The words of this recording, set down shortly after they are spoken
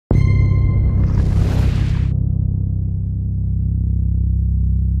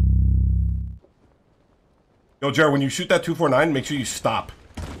Yo, Jared, when you shoot that 249, make sure you stop.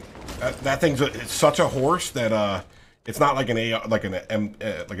 That thing's it's such a horse that it's not like an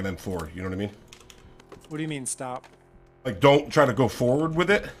M4. You know what I mean? What do you mean stop? Like, don't try to go forward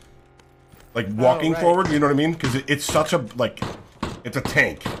with it. Like walking forward. You know what I mean? Because it's such a it's a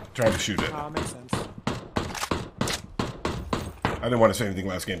tank trying to shoot it. Makes sense. I didn't want to say anything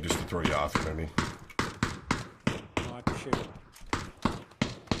last game just to throw you off. You know what I mean? No, I appreciate it.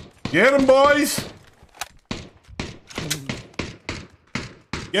 Get him, boys!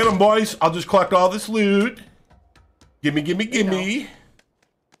 Get him, boys! I'll just collect all this loot. Gimme, gimme, gimme.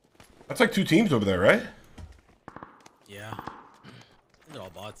 That's like 2 teams over there, right? Yeah. They're all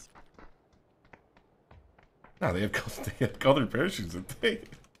bots. No, they have colored parachutes. Why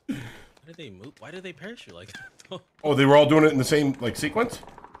did they move? Why did they parachute like that? Oh, they were all doing it in the same like sequence?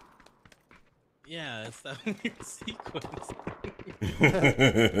 Yeah, it's that weird sequence.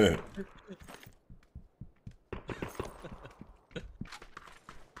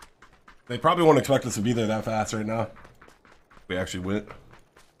 They probably won't expect us to be there that fast right now. We actually went.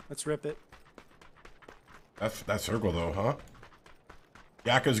 Let's rip it. That circle though, huh?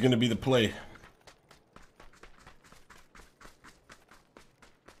 Yakka's gonna be the play.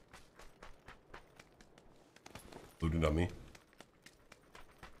 Looted on me.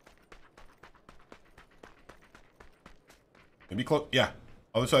 Maybe close. Yeah,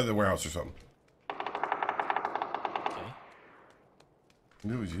 other side of the warehouse or something. Okay.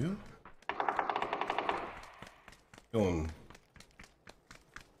 Maybe it was you. Killing.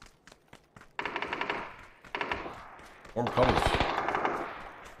 Warm colors.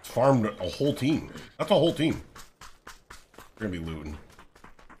 It's farmed a whole team. That's a whole team. We're gonna be looting.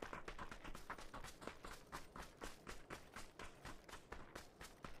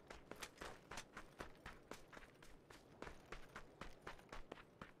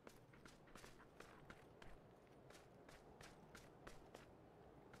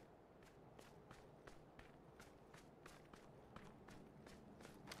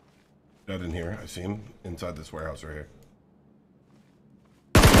 Dead in here. I see him inside this warehouse right here.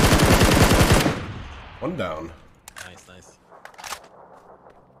 One down. Nice, nice.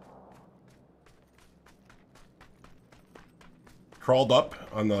 Crawled up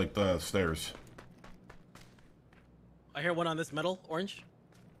on the stairs. I hear one on this metal, orange.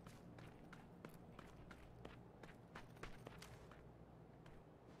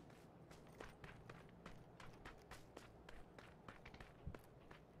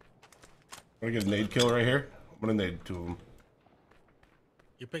 I'm gonna get a nade kill right here. I'm gonna nade 2 of them.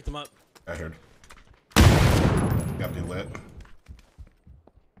 You picked him up. I heard. Got me lit.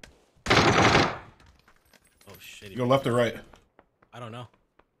 Oh shit. You go left or right? I don't know.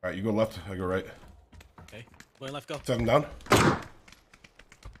 Alright, you go left, I go right. Okay. Going left, go. 7 down.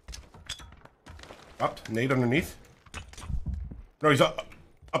 Up, nade underneath. No, he's up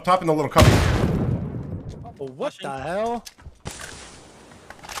top in the little cup. Oh, what the hell?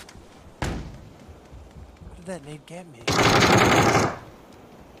 How did that nade get me?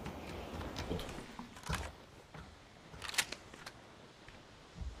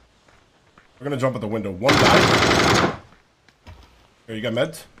 We're gonna jump at the window. 1 guy. Here, you got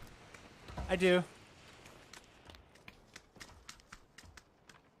meds? I do.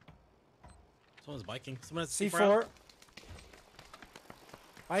 Someone's biking. Someone has C4.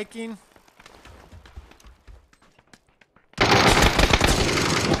 Biking.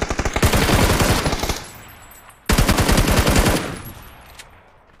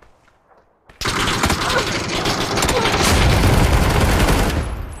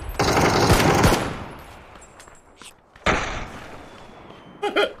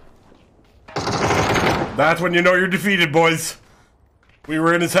 That's when you know you're defeated, boys. We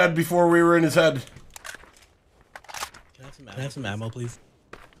were in his head before we were in his head. Can I have some ammo, please?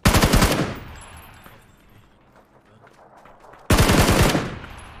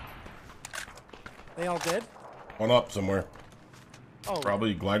 They all dead? One up somewhere. Oh.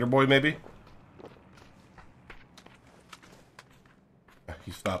 Probably glider boy, maybe?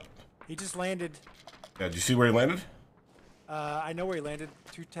 He stopped. He just landed. Yeah, did you see where he landed? I know where he landed.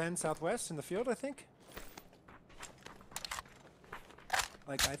 210 southwest in the field, I think.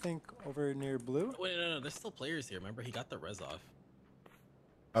 Like, I think over near blue. Wait, no, there's still players here. Remember, he got the res off.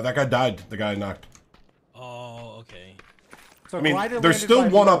 That guy died. The guy knocked. Oh, okay. So I mean, there's still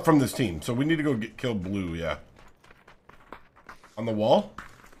one up from this team, so we need to go kill blue, yeah. On the wall?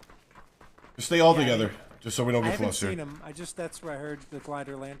 Just stay all together, just so we don't get flustered. I haven't seen him. That's where I heard the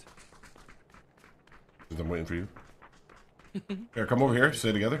glider land. I'm waiting for you. Here, come over here.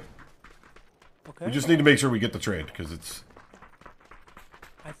 Stay together. Okay. We just need to make sure we get the trade, because it's...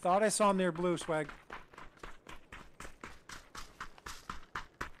 I thought I saw him near blue, Swag.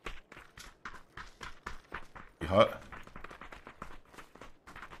 hut.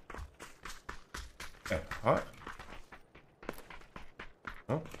 Yeah, hut.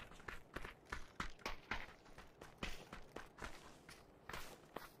 Oh.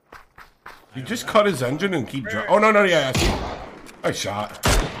 You just cut his engine and keep driving. Oh, no, no, yeah. Nice shot.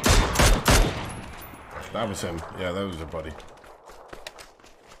 That was him. Yeah, that was your buddy.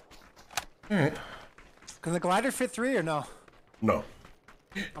 Alright. Can the glider fit 3 or no? No.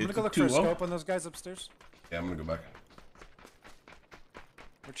 I'm gonna go look for a low. scope on those guys upstairs. Yeah, I'm gonna go back.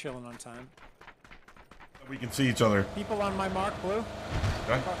 We're chilling on time. We can see each other. People on my mark, blue.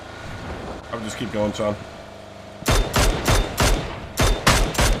 Okay. I would just keep going, Sean.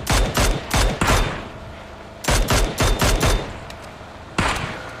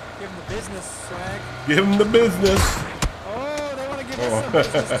 Give him the business, swag. Give him the business. Oh, they want to give us some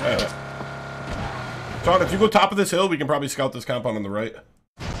business too. Sean, if you go top of this hill, we can probably scout this compound on the right.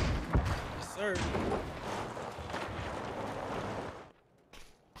 Yes, sir.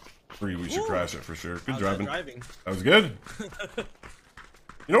 We should crash it for sure. Good How's driving. that driving? That was good.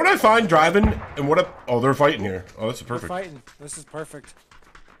 You know what I find driving and what? Oh, they're fighting here. Oh, this is We're perfect. fighting. This is perfect.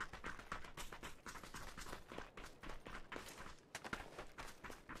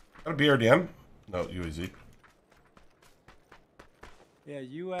 Got a BRDM? No, UAZ. Yeah,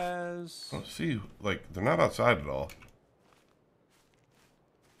 US. Oh, see, like they're not outside at all.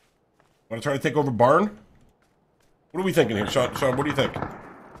 Want to try to take over barn? What are we thinking here, Sean? Sean, what do you think?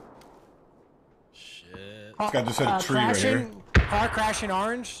 Shit. This guy just hit a tree right here. Car crashing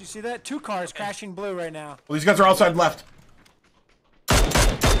orange. You see that? 2 cars crashing blue right now. Well, these guys are outside left.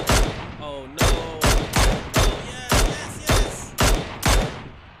 Oh no. Oh yes, yes, yes.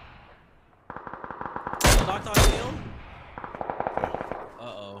 Knocked on field.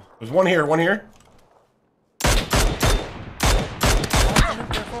 Uh-oh. There's one here, one here.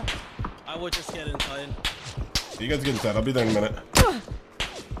 Careful. I would just get inside. You guys get inside. I'll be there in a minute.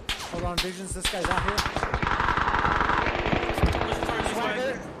 Hold on, Visions. This guy's out here.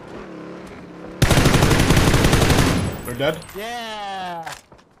 Swagger. They're dead. Yeah.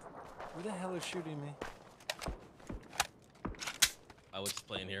 Who the hell is shooting me? I was just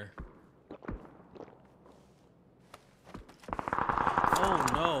playing here. Oh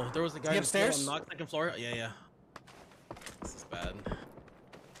no, there was a guy upstairs? on the second floor. Yeah, yeah. This is bad.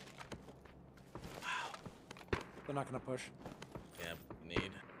 They're not gonna push. Yeah,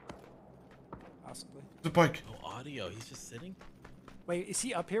 need. Possibly. There's a bike. No audio. He's just sitting. Wait, is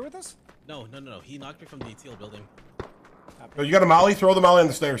he up here with us? No, no, no, no. He knocked me from the teal building. Oh, you got a molly? Throw the molly on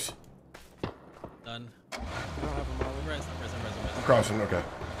the stairs. Done. I don't have a molly. Res. I'm crossing. Okay.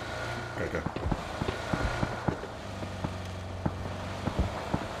 Okay, okay.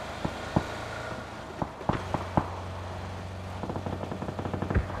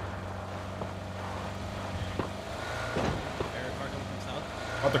 Air car coming from south.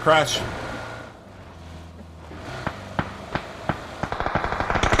 About to crash.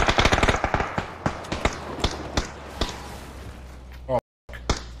 Oh.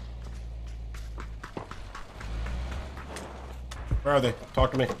 Where are they?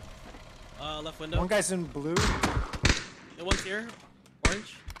 Talk to me. Left window. One guy's in blue. The one's here.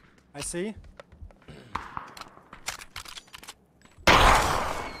 Orange. I see.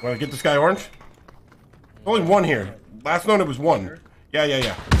 Want to get this guy orange? Only one here. Last known it was one. Yeah, yeah,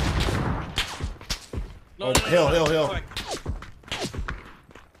 yeah. No, Oh, no, no, hill, no, hill, no. hill. Quick.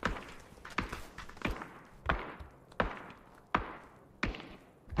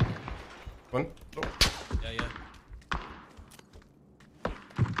 One. Oh. Yeah, yeah.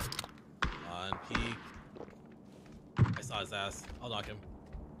 On peak. I saw his ass. I'll knock him.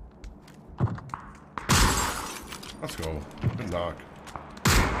 Let's go. Good knock.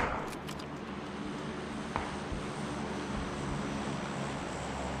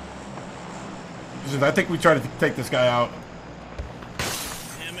 Listen, I think we try to take this guy out.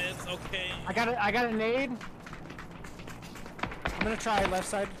 Damn it. Okay. I got a nade. I'm gonna try left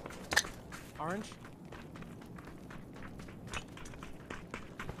side. Orange.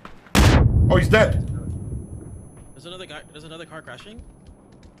 Oh, he's dead. There's another guy. There's another car crashing.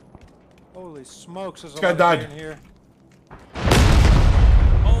 Holy smokes! There's a This guy lot of died. gear in here.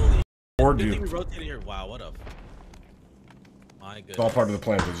 Holy. Or Good you. thing we rotated here. Wow. What a. My goodness. It's all part of the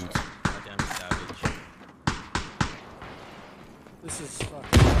plan, Visions. Goddamn savage. This is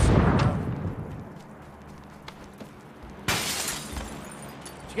fucking awesome right now.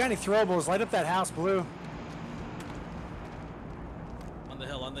 If you got any throwables, light up that house blue.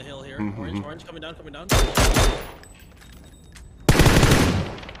 On the hill here. Mm-hmm. Orange coming down, coming down. They're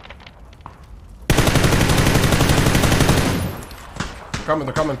coming,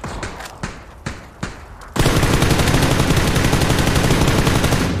 they're coming.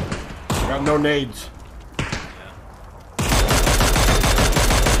 no nades.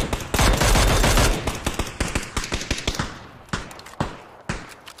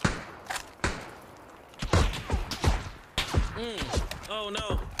 Oh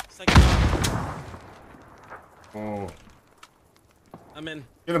no. Second. Oh. I'm in.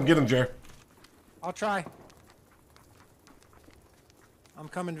 Get him, Jer. I'll try. I'm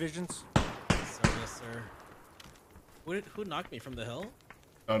coming, Visions. Yes, sir. Who knocked me from the hill?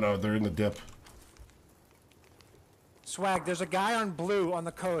 Oh no, they're in the dip. Swag, there's a guy on blue on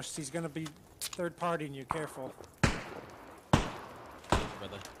the coast. He's gonna be third partying you. Careful.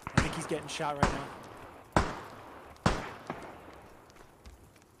 Brother. I think he's getting shot right now.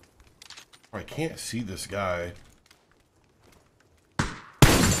 Oh, I can't see this guy.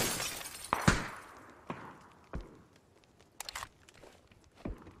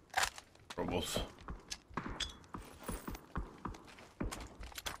 Troubles.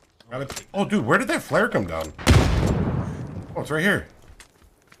 Got it. Oh, dude, where did that flare come down? Oh, it's right here.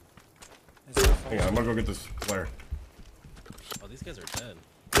 Hang on, I'm gonna go get this flare. Oh, these guys are dead.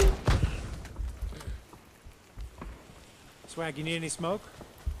 Swag, you need any smoke?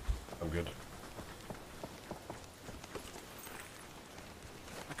 I'm good.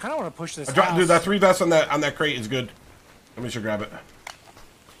 I kind of want to push this. Dude, that 3 vests on that crate is good. Let me just grab it.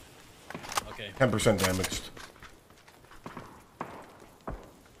 Okay. 10% damaged.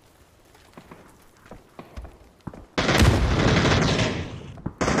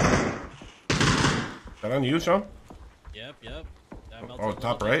 Is that on you, Sean? Yep. That melted Oh, a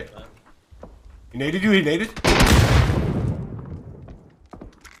top little right. bit, but- He naded you? He naded?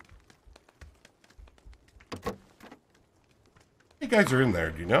 How many guys are in there?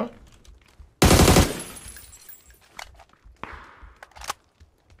 Do you know?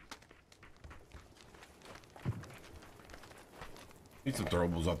 Need some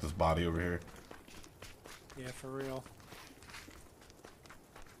throwables off this body over here. Yeah, for real.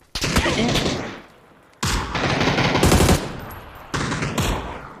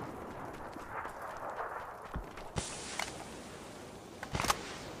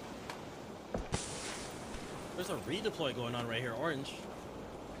 There's a redeploy going on right here, orange.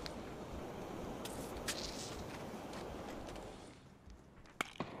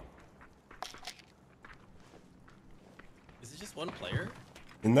 Is it just one player?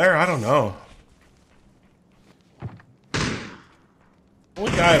 In there? I don't know.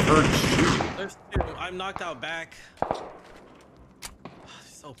 Only guy I've heard shooting. There's two. I'm knocked out back.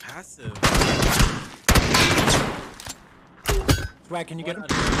 So passive. Swag, can you get him?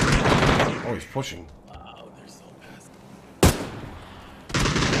 Oh, he's pushing. Wow, they're so passive.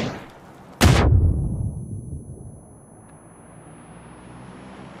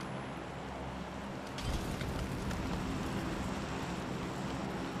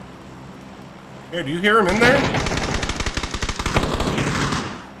 Here, do you hear him in there?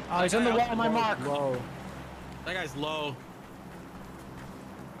 Oh, he's on the wall on my mark. Whoa. That guy's low.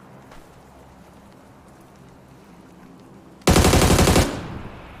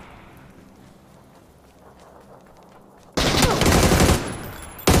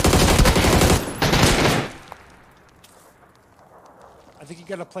 I think you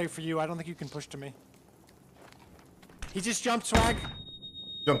gotta play for you. I don't think you can push to me. He just jumped, Swag.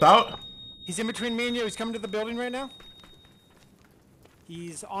 Jumped out? He's in between me and you. He's coming to the building right now.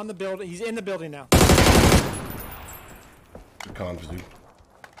 He's on the building. He's in the building now. Good comms, dude.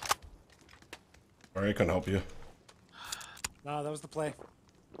 Sorry, I couldn't help you. No, that was the play.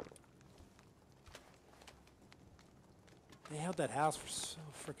 They held that house for so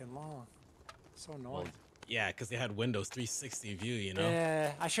freaking long. So annoying. Well, yeah, because they had Windows 360 view, you know?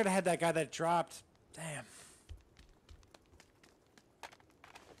 Yeah, I should have had that guy that dropped. Damn.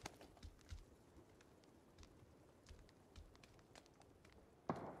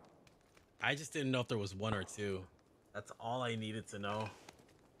 I just didn't know if there was one or two. That's all I needed to know.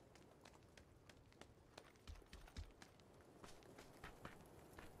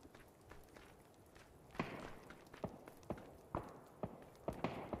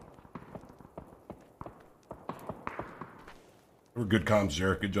 We're good comms,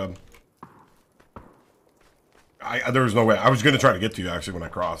 Jarek. Good job. There was no way. I was going to try to get to you, actually, when I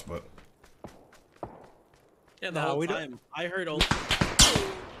crossed, but... Yeah, the whole time. I heard only...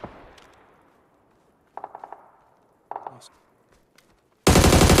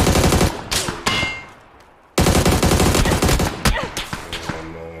 Oh,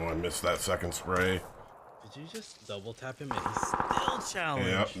 no. I missed that second spray. Did you just double tap him and he's still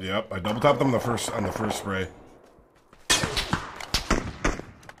challenged? Yep. I double tapped him on the first spray.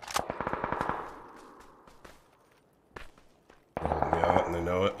 Yeah, and they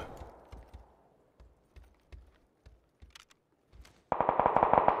know it.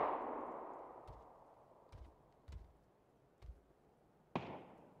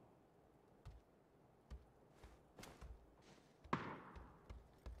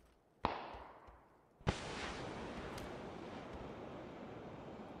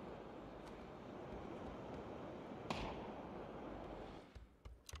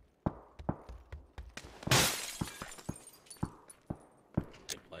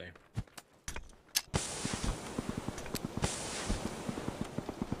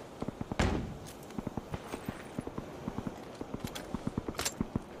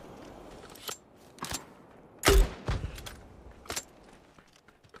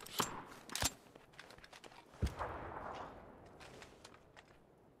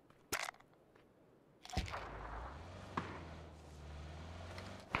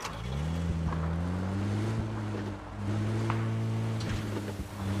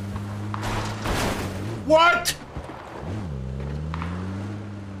 What?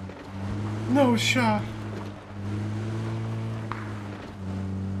 No shot.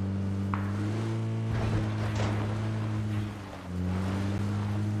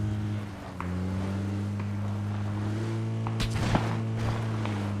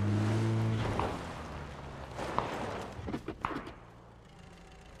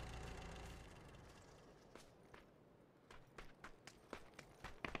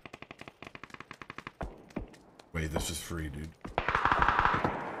 Wait, this is free, dude.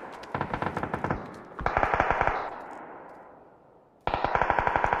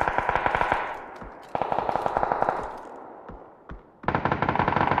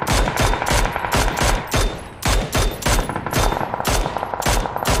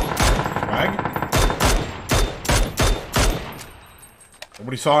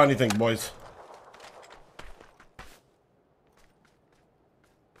 Nobody saw anything, boys.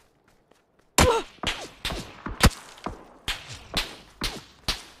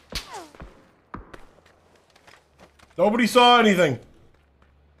 Nobody saw anything.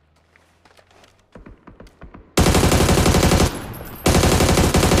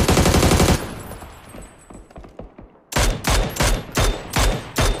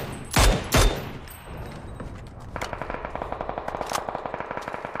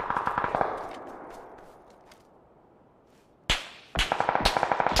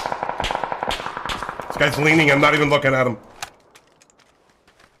 This guy's leaning, I'm not even looking at him.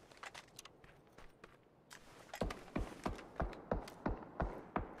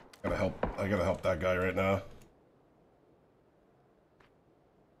 I gotta help that guy right now.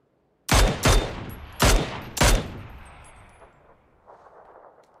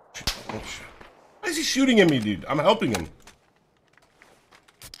 Why is he shooting at me, dude? I'm helping him.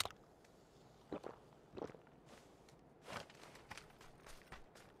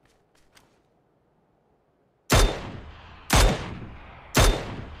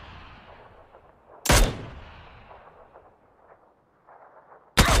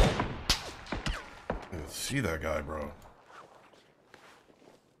 See that guy, bro.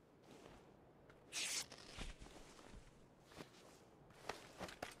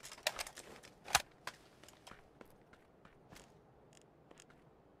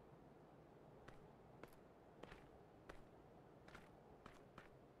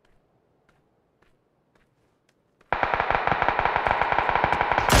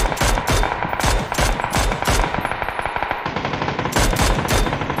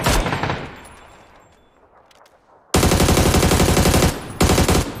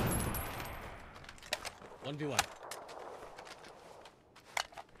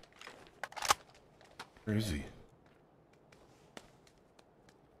 Where is he?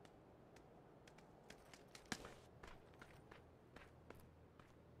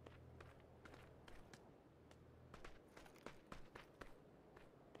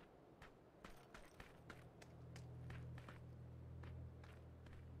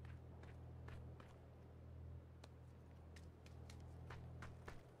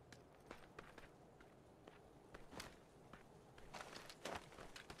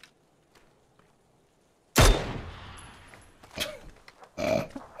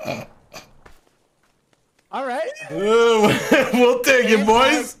 All right. We'll take it,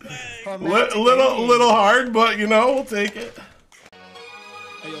 boys. Little hard, but you know, we'll take it.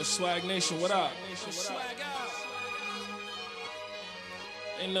 Hey, yo, Swag Nation, what up?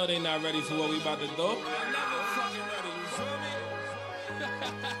 They know they not ready for what we about to do.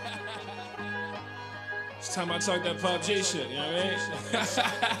 It's time I talk that PUBG shit, you know what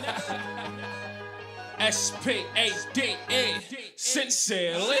I mean? S-P-A-D-E,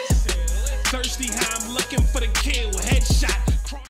 sincerely. Thirsty how I'm looking for the kill, headshot.